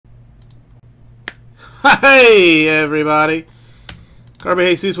Hey everybody, Carpe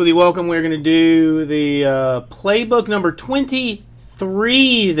Jesus with you. Welcome. We're going to do the playbook number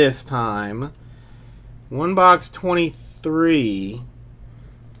 23 this time. One box 23.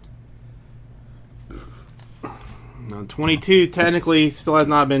 Now 22 technically still has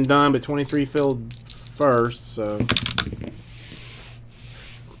not been done, but 23 filled first, so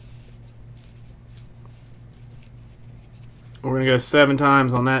we're going to go 7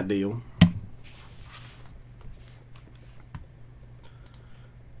 times on that deal.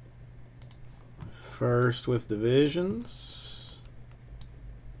 First with divisions.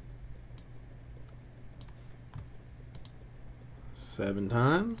 Seven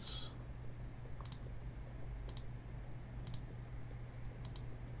times.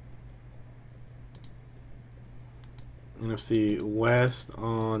 NFC West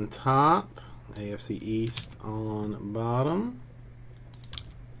on top. AFC East on bottom.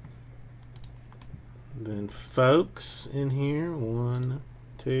 Then folks in here. 1,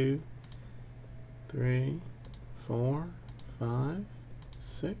 2, 3, 4, 5,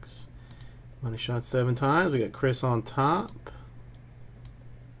 6. Money shot 7 times. We got Chris on top.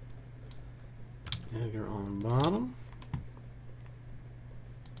 Edgar on bottom.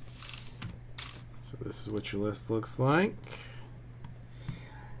 So this is what your list looks like.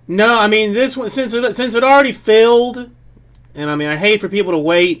 No, I mean this one since it already filled, and I mean I hate for people to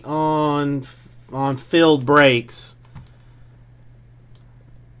wait on filled breaks.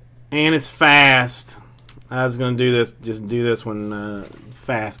 And it's fast. I was gonna do this. Just do this when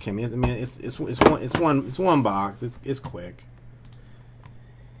fast came in. I mean, it's one box. It's quick.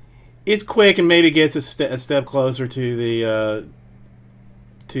 It's quick and maybe gets a step closer to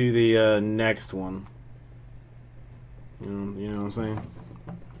the next one. You know what I'm saying?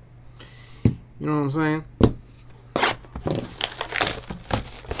 You know what I'm saying?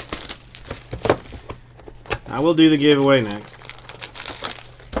 I will do the giveaway next.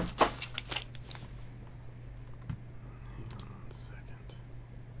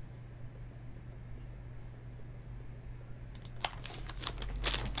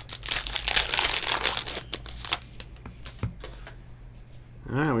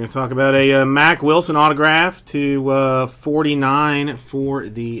 Alright, we're going to talk about a Mack Wilson autograph to 49 for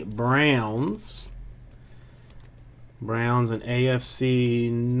the Browns. Browns, an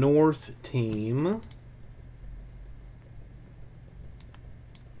AFC North team.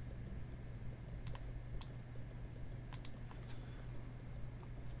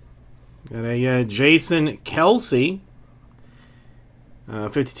 Got a Jason Kelsey.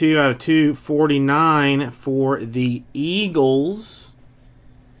 52 out of 249 for the Eagles.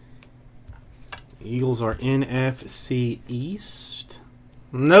 Eagles are NFC East.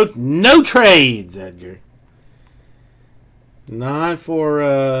 No trades, Edgar. Not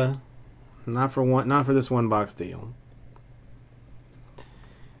for this one box deal.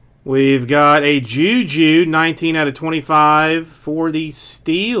 We've got a Juju 19 out of 25 for the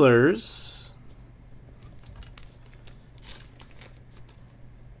Steelers.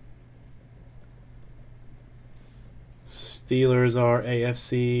 Steelers are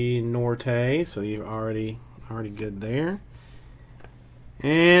AFC Norte, so you're already good there.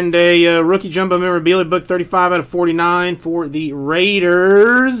 And a rookie jumbo memorabilia book 35 out of 49 for the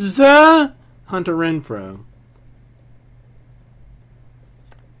Raiders. Hunter Renfrow.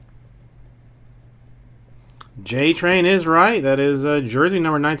 J-Train is right. That is jersey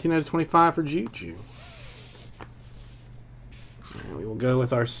number 19 out of 25 for Juju. And we will go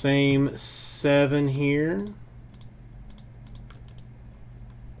with our same 7 here.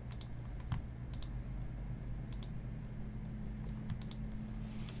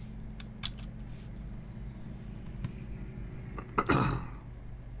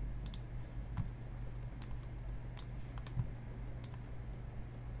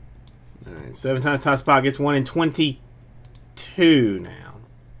 Alright, 7 times top spot gets 1 in 22 now.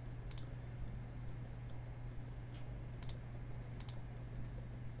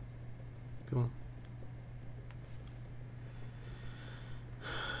 Come on.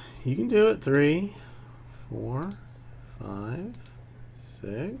 You can do it. 3, 4, 5,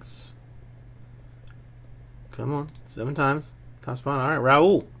 6. Come on. 7 times. Top spot. Alright,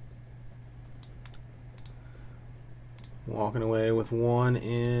 Raul. Walking away with 1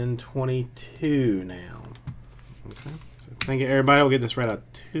 in 22 now. Okay. So thank you, everybody. We'll get this right out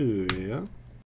to you.